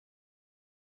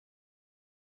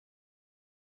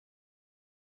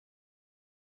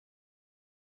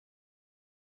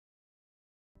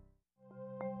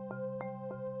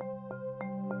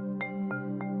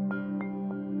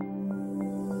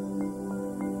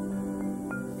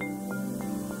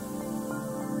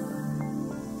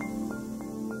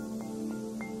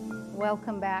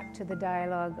Welcome back to the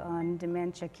dialogue on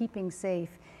dementia, keeping safe.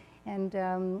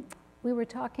 And we were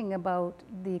talking about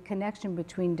the connection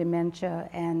between dementia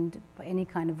and any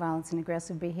kind of violence and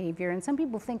aggressive behavior. And some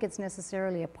people think it's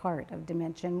necessarily a part of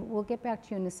dementia. And we'll get back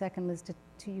to you in a second, Liz,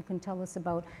 you can tell us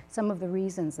about some of the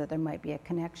reasons that there might be a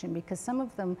connection, because some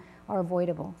of them are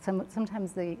avoidable.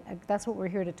 Sometimes that's what we're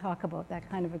here to talk about, that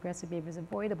kind of aggressive behavior is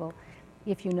avoidable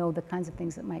if you know the kinds of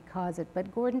things that might cause it.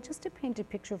 But Gordon, just to paint a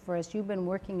picture for us, you've been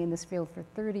working in this field for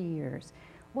 30 years.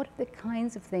 What are the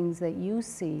kinds of things that you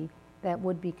see that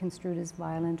would be construed as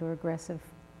violent or aggressive?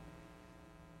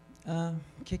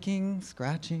 Kicking,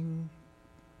 scratching,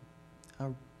 a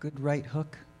good right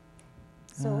hook.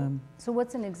 So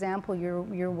what's an example?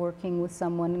 You're working with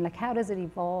someone, and like, how does it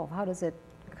evolve? How does it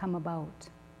come about?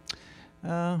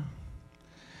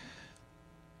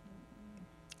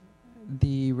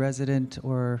 The resident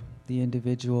or the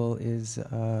individual is,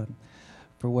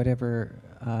 for whatever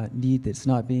need that's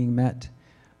not being met,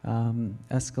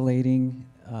 escalating,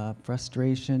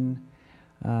 frustration,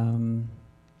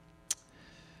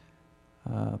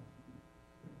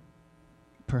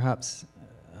 perhaps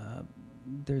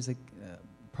there's a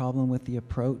problem with the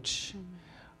approach,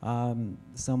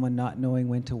 someone not knowing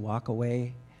when to walk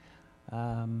away.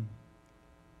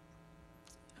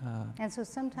 And so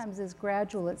sometimes it's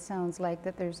gradual, it sounds like,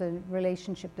 that there's a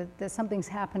relationship, that something's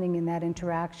happening in that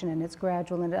interaction and it's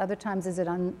gradual, and at other times is it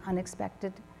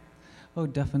unexpected? Oh,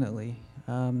 definitely.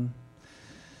 I'm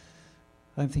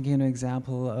thinking of an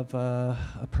example of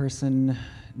a person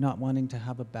not wanting to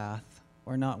have a bath,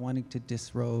 or not wanting to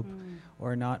disrobe,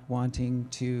 or not wanting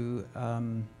to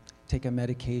take a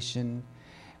medication.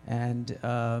 And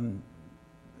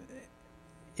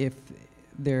if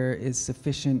there is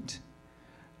sufficient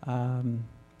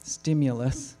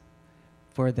stimulus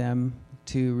for them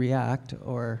to react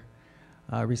or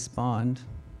respond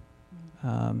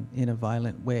in a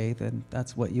violent way, then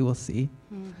that's what you will see.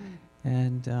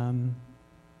 And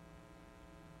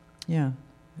yeah,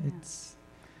 it's...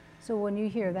 So when you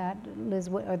hear that, Liz,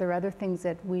 are there other things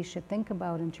that we should think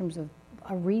about in terms of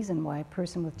a reason why a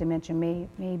person with dementia may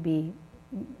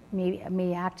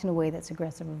act in a way that's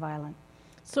aggressive or violent?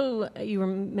 So you were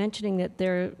mentioning that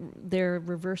they're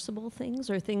reversible things,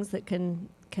 or things that can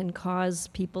cause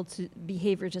people to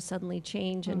behavior to suddenly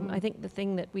change. And I think the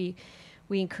thing that we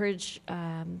encourage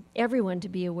everyone to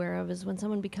be aware of is when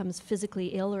someone becomes physically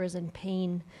ill or is in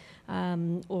pain,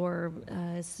 or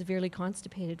is severely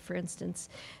constipated, for instance,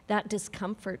 that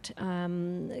discomfort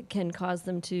can cause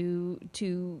them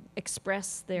to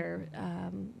express their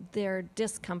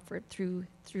discomfort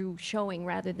through showing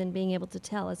rather than being able to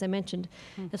tell. As I mentioned,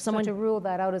 if someone... So to rule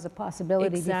that out as a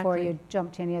possibility before you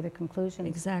jump to any other conclusions.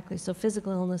 Exactly. So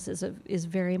physical illness is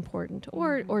very important.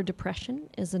 Or depression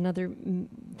is another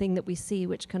thing that we see,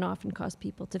 which can often cause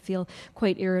people to feel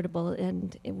quite irritable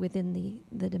and within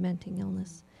the dementing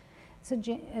illness. So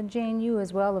Jane, you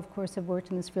as well, of course, have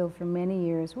worked in this field for many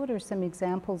years. What are some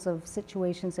examples of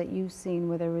situations that you've seen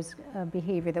where there was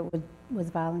behavior that was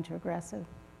violent or aggressive?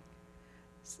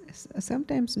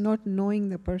 Sometimes not knowing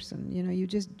the person, you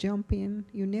just jump in.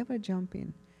 You never jump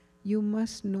in. You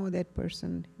must know that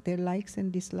person, their likes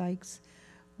and dislikes,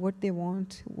 what they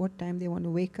want, what time they want to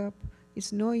wake up.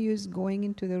 It's no use going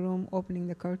into the room, opening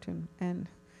the curtain, and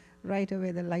right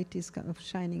away the light is kind of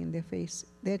shining in their face.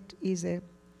 That is a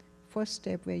first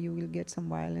step where you will get some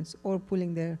violence, or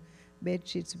pulling their bed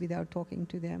sheets without talking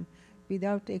to them,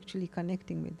 without actually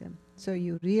connecting with them. So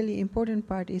really important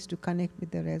part is to connect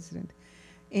with the resident,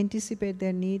 anticipate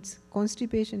their needs.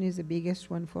 Constipation is the biggest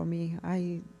one for me.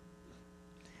 I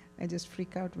just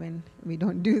freak out when we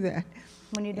don't do that.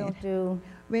 When you don't do...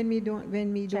 When we don't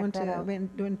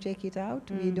check it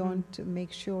out, we don't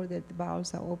make sure that the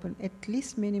bowels are open at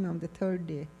least minimum the third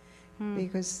day.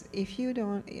 Because if you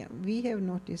don't, we have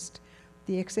noticed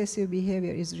the excessive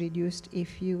behavior is reduced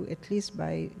if you, at least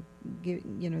by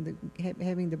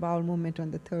having the bowel movement on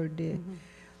the third day.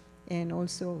 And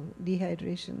also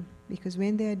dehydration, because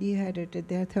when they are dehydrated,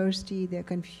 they are thirsty, they are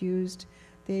confused,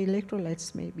 their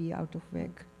electrolytes may be out of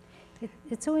whack.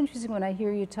 It's so interesting when I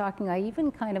hear you talking. I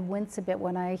even kind of wince a bit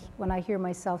when I hear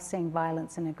myself saying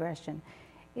violence and aggression.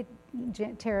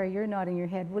 Tara, you're nodding your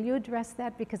head. Will you address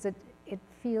that? Because it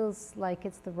feels like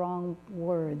it's the wrong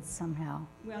words somehow.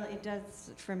 Well, it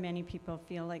does for many people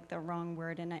feel like the wrong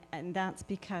word, and that's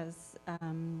because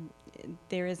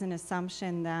there is an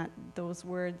assumption that those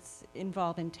words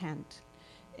involve intent,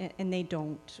 and they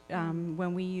don't.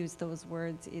 When we use those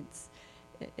words,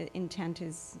 intent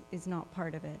is not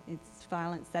part of it. It's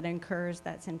violence that occurs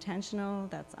that's intentional,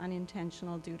 that's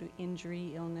unintentional due to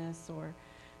injury, illness, or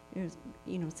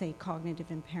say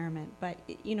cognitive impairment. But,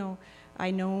 I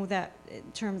know that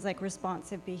terms like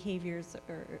responsive behaviors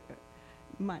are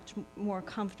much more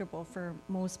comfortable for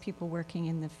most people working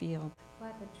in the field.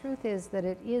 But the truth is that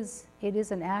it is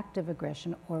an act of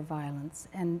aggression or violence,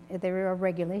 and there are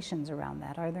regulations around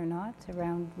that, are there not?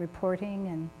 Around reporting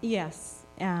and... Yes.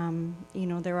 There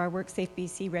are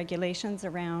WorkSafeBC regulations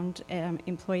around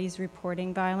employees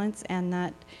reporting violence, and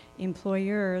that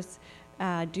employers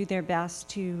do their best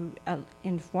to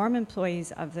inform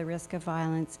employees of the risk of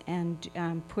violence and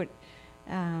put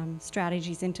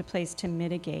strategies into place to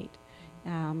mitigate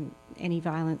any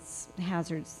violence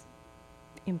hazards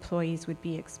employees would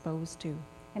be exposed to.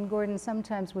 And Gordon,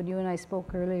 sometimes when you and I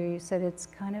spoke earlier, you said it's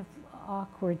kind of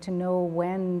awkward to know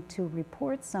when to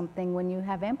report something when you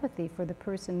have empathy for the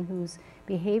person who's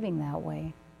behaving that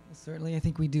way. Certainly, I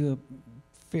think we do a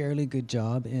fairly good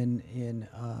job in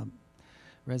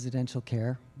residential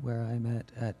care, where I'm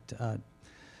at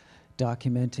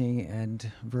documenting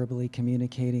and verbally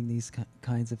communicating these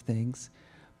kinds of things.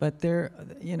 But there,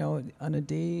 on a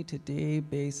day-to-day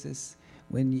basis,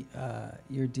 when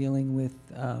you're dealing with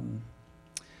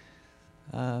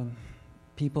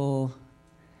people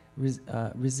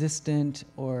resistant,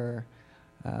 or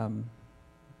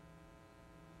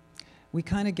we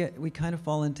kind of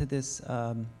fall into this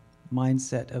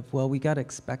mindset of, well, we got to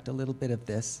expect a little bit of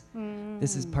this.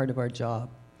 This is part of our job.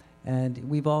 And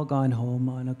we've all gone home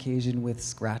on occasion with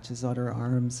scratches on our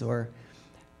arms, or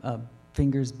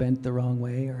fingers bent the wrong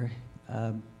way, or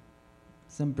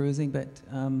some bruising. But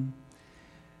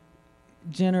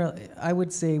generally, I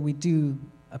would say we do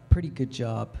a pretty good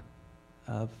job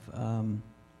of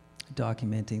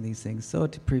documenting these things, so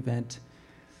to prevent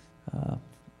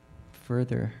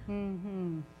further.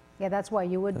 Yeah, that's why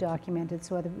you would document it.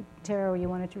 So, Tara, you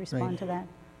wanted to respond to that?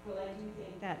 Well, I do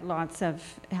think that lots of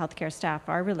healthcare staff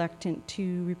are reluctant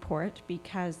to report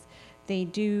because they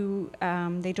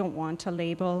don't want to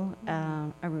label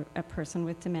a person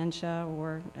with dementia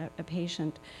or a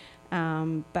patient.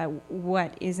 But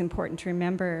what is important to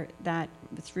remember that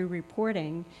through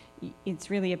reporting, it's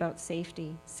really about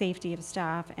safety of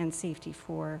staff and safety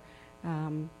for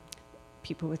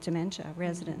people with dementia,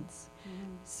 residents.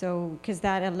 So, because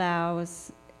that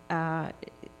allows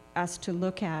us to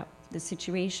look at the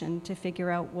situation to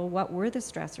figure out, well, what were the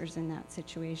stressors in that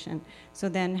situation? So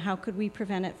then how could we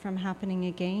prevent it from happening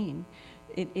again?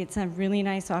 It's a really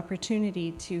nice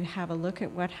opportunity to have a look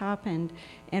at what happened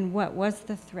and what was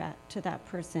the threat to that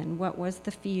person, what was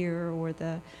the fear or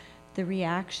the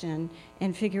reaction,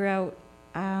 and figure out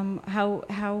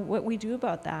what we do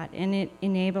about that. And it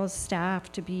enables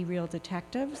staff to be real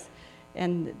detectives,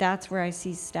 and that's where I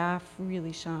see staff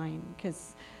really shine,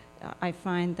 because I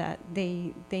find that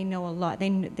they know a lot.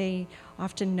 They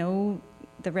often know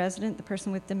the resident, the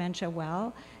person with dementia,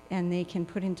 well, and they can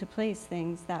put into place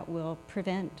things that will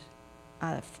prevent,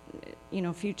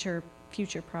 future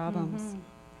problems.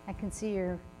 I can see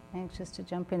you're anxious to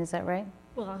jump in. Is that right?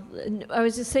 Well, I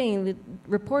was just saying that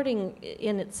reporting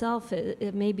in itself,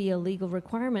 it may be a legal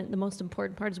requirement. The most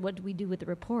important part is what do we do with the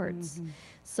reports.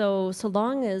 So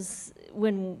long as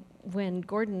when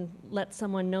Gordon lets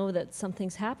someone know that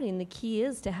something's happening, the key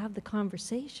is to have the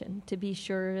conversation, to be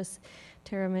sure, as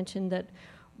Tara mentioned, that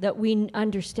we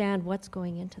understand what's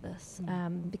going into this,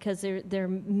 because there are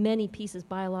many pieces,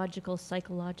 biological,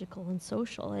 psychological, and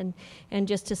social, and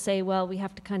just to say, well, we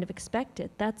have to kind of expect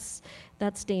it,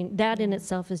 that in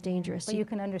itself is dangerous. But you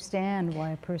can understand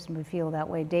why a person would feel that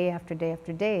way day after day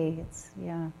after day.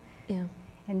 Yeah.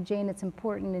 And Jane, it's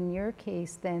important in your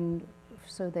case then,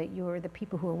 so that the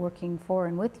people who are working for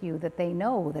and with you, that they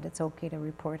know that it's okay to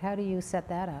report. How do you set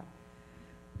that up?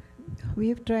 We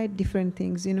have tried different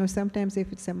things. Sometimes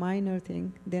if it's a minor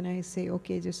thing, then I say,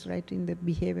 okay, just write in the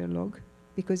behavior log,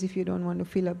 because if you don't want to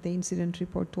fill up the incident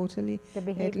report totally, The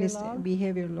behavior at least log? a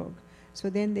behavior log. So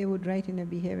then they would write in a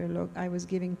behavior log, I was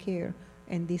giving care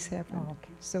and this happened. Oh,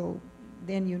 okay. So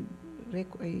then you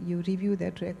review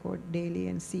that record daily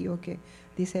and see, okay,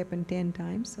 this happened 10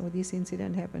 times, or this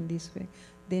incident happened this way.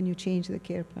 Then you change the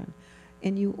care plan.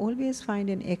 And you always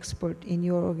find an expert in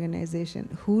your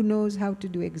organization who knows how to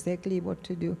do exactly what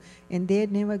to do, and they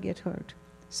never get hurt.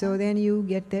 So then you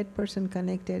get that person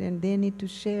connected, and they need to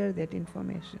share that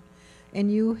information. And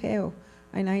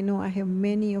and I know I have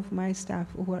many of my staff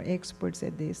who are experts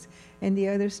at this, and the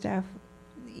other staff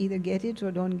either get it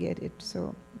or don't get it.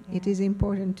 So it is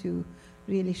important to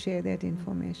really share that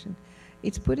information.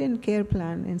 It's put in care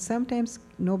plan, and sometimes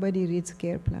nobody reads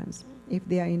care plans if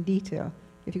they are in detail.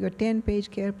 If you got 10-page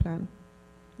care plan,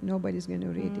 nobody's going to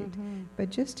read it.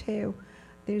 But just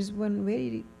there's one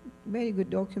very, very good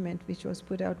document which was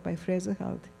put out by Fraser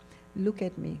Health look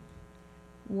at me.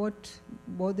 What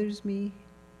bothers me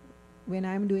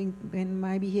when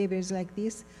my behavior is like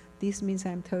this means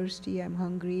I'm thirsty, I'm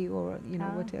hungry, or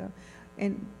whatever.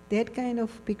 And that kind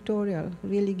of pictorial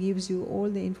really gives you all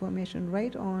the information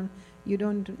right on. You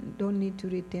don't need to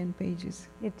read 10 pages.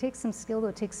 It takes some skill,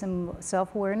 it takes some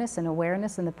self-awareness and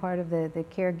awareness on the part of the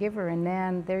caregiver, and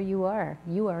then there you are.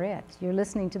 You are it. You're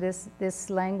listening to this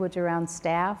language around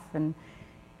staff and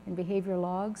behavior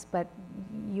logs, but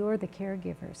you're the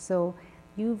caregiver. So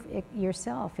you've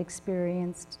yourself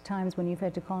experienced times when you've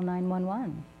had to call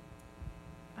 911.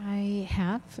 I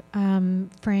have.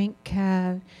 Frank,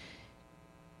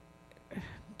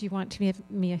 do you want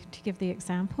me to give the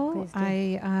example? Please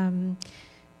do.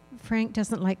 Frank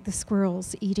doesn't like the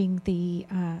squirrels eating the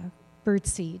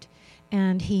birdseed,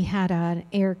 and he had an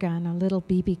air gun, a little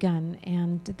BB gun,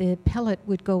 and the pellet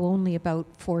would go only about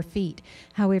 4 feet.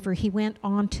 However, he went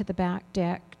onto the back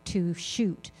deck to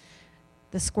shoot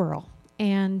the squirrel,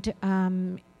 and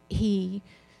he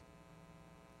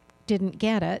didn't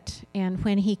get it, and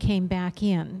when he came back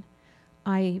in,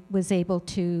 I was able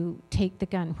to take the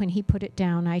gun. When he put it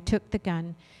down, I took the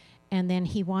gun, and then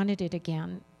he wanted it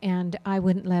again, and I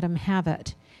wouldn't let him have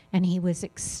it. And he was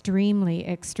extremely,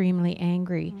 extremely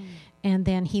angry. And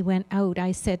then he went out.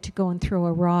 I said to go and throw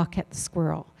a rock at the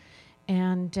squirrel.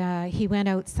 And he went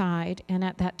outside, and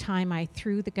at that time I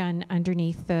threw the gun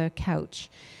underneath the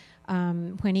couch.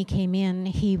 When he came in,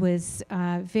 he was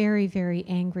very, very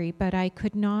angry, but I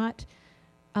could not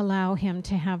allow him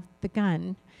to have the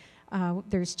gun.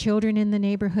 There's children in the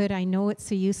neighborhood. I know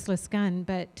it's a useless gun,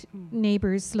 but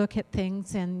neighbors look at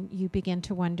things and you begin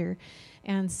to wonder.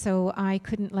 And so I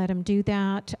couldn't let him do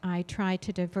that. I tried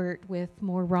to divert with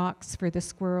more rocks for the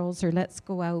squirrels, or let's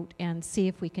go out and see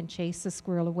if we can chase the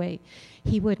squirrel away.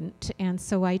 He wouldn't. And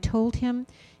so I told him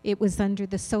it was under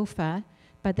the sofa,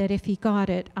 but that if he got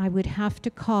it, I would have to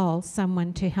call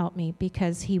someone to help me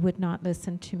because he would not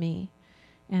listen to me.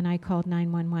 And I called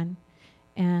 911.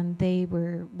 And they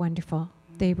were wonderful.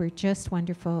 They were just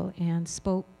wonderful, and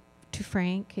spoke to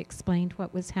Frank, explained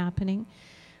what was happening.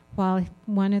 While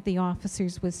one of the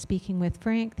officers was speaking with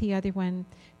Frank, the other one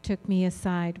took me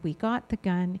aside. We got the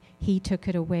gun, he took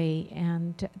it away,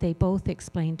 and they both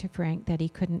explained to Frank that he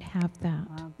couldn't have that.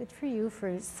 Wow, good for you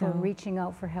for reaching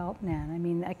out for help, Nan. I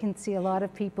mean, I can see a lot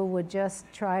of people would just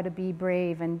try to be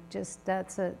brave, and just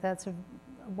that's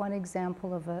one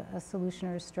example of a solution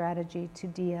or a strategy to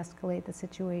de-escalate the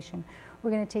situation.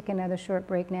 We're going to take another short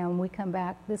break now. When we come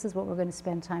back, this is what we're going to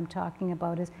spend time talking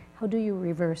about, is how do you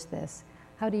reverse this?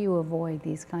 How do you avoid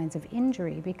these kinds of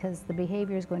injury? Because the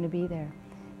behavior is going to be there.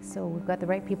 So we've got the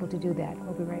right people to do that.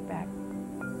 We'll be right back.